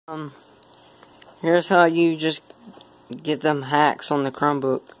Here's how you just get them hacks on the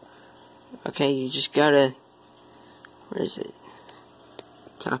Chromebook. Okay, you just gotta, where is it?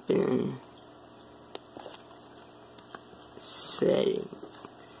 Type in settings,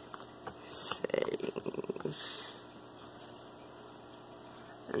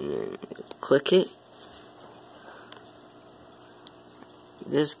 and then click it.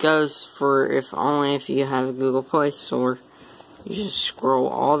 This goes for only if you have a Google Play Store. You just scroll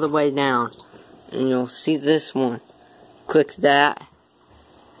all the way down and you'll see this one. Click that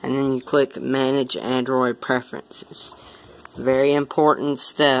and then you click Manage Android Preferences. Very important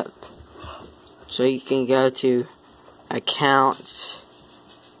step. So you can go to Accounts,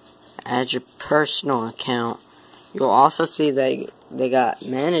 add your personal account. You'll also see they got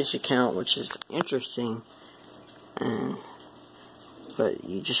Manage Account, which is interesting. But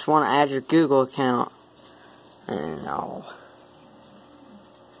you just want to add your Google account, and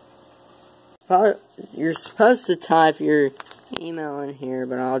you're supposed to type your email in here,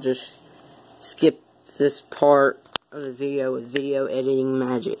 but I'll just skip this part of the video with video editing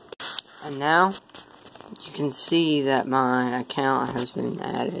magic. And now you can see that my account has been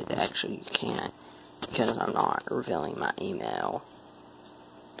added. Actually, you can't, because I'm not revealing my email.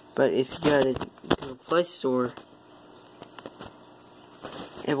 But if you go to the Play Store,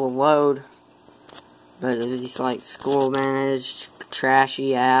 it will load, but it's like school managed,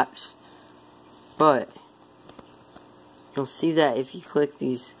 trashy apps. But you'll see that if you click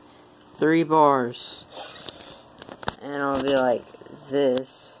these 3 bars, and it'll be like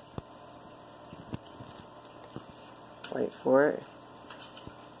this. Wait for it.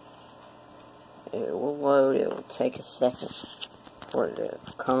 It will load. It will take a second for it to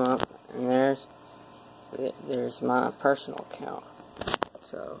come up, and there's my personal account.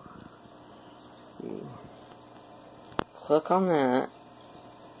 So you click on that,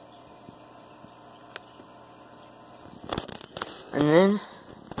 and then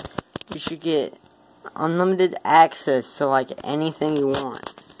you should get unlimited access to like anything you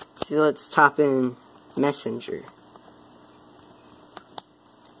want. See, let's type in Messenger.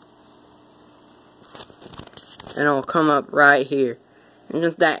 And it'll come up right here.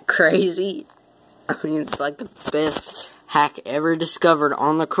 Isn't that crazy? I mean, it's like the best hack ever discovered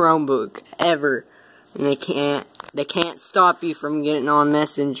on the Chromebook ever. And they can't stop you from getting on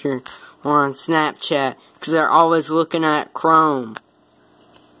Messenger or on Snapchat, because they're always looking at Chrome.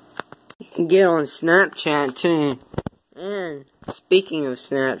 You can get on Snapchat too. And speaking of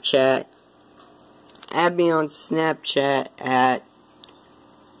Snapchat, add me on Snapchat at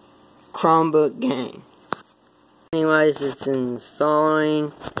Chromebook Game. Anyways, it's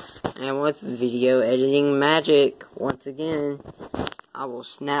installing, and with video editing magic, once again, I will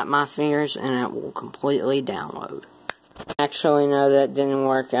snap my fingers and it will completely download. Actually, no, that didn't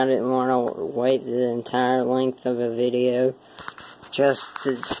work. I didn't want to wait the entire length of a video just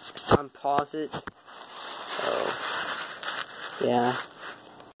to unpause it. So, yeah.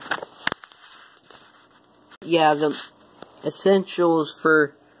 Yeah, the essentials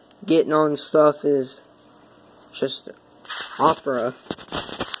for getting on stuff is just Opera.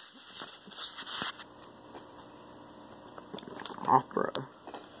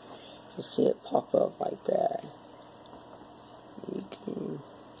 You'll see it pop up like that. You can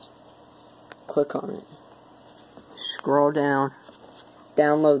click on it, scroll down,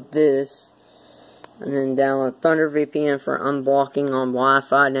 download this, and then download Thunder VPN for unblocking on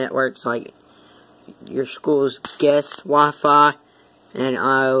Wi-Fi networks like your school's guest Wi-Fi and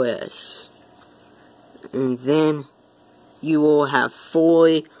iOS. And then you will have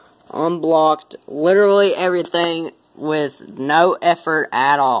fully unblocked literally everything with no effort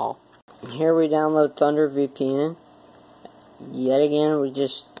at all. And here we download Thunder VPN. Yet again, we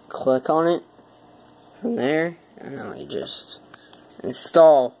just click on it from there, and then we just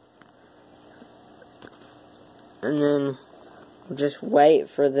install. And then just wait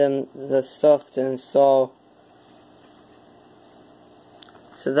for the stuff to install.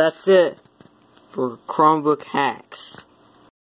 So that's it for Chromebook hacks.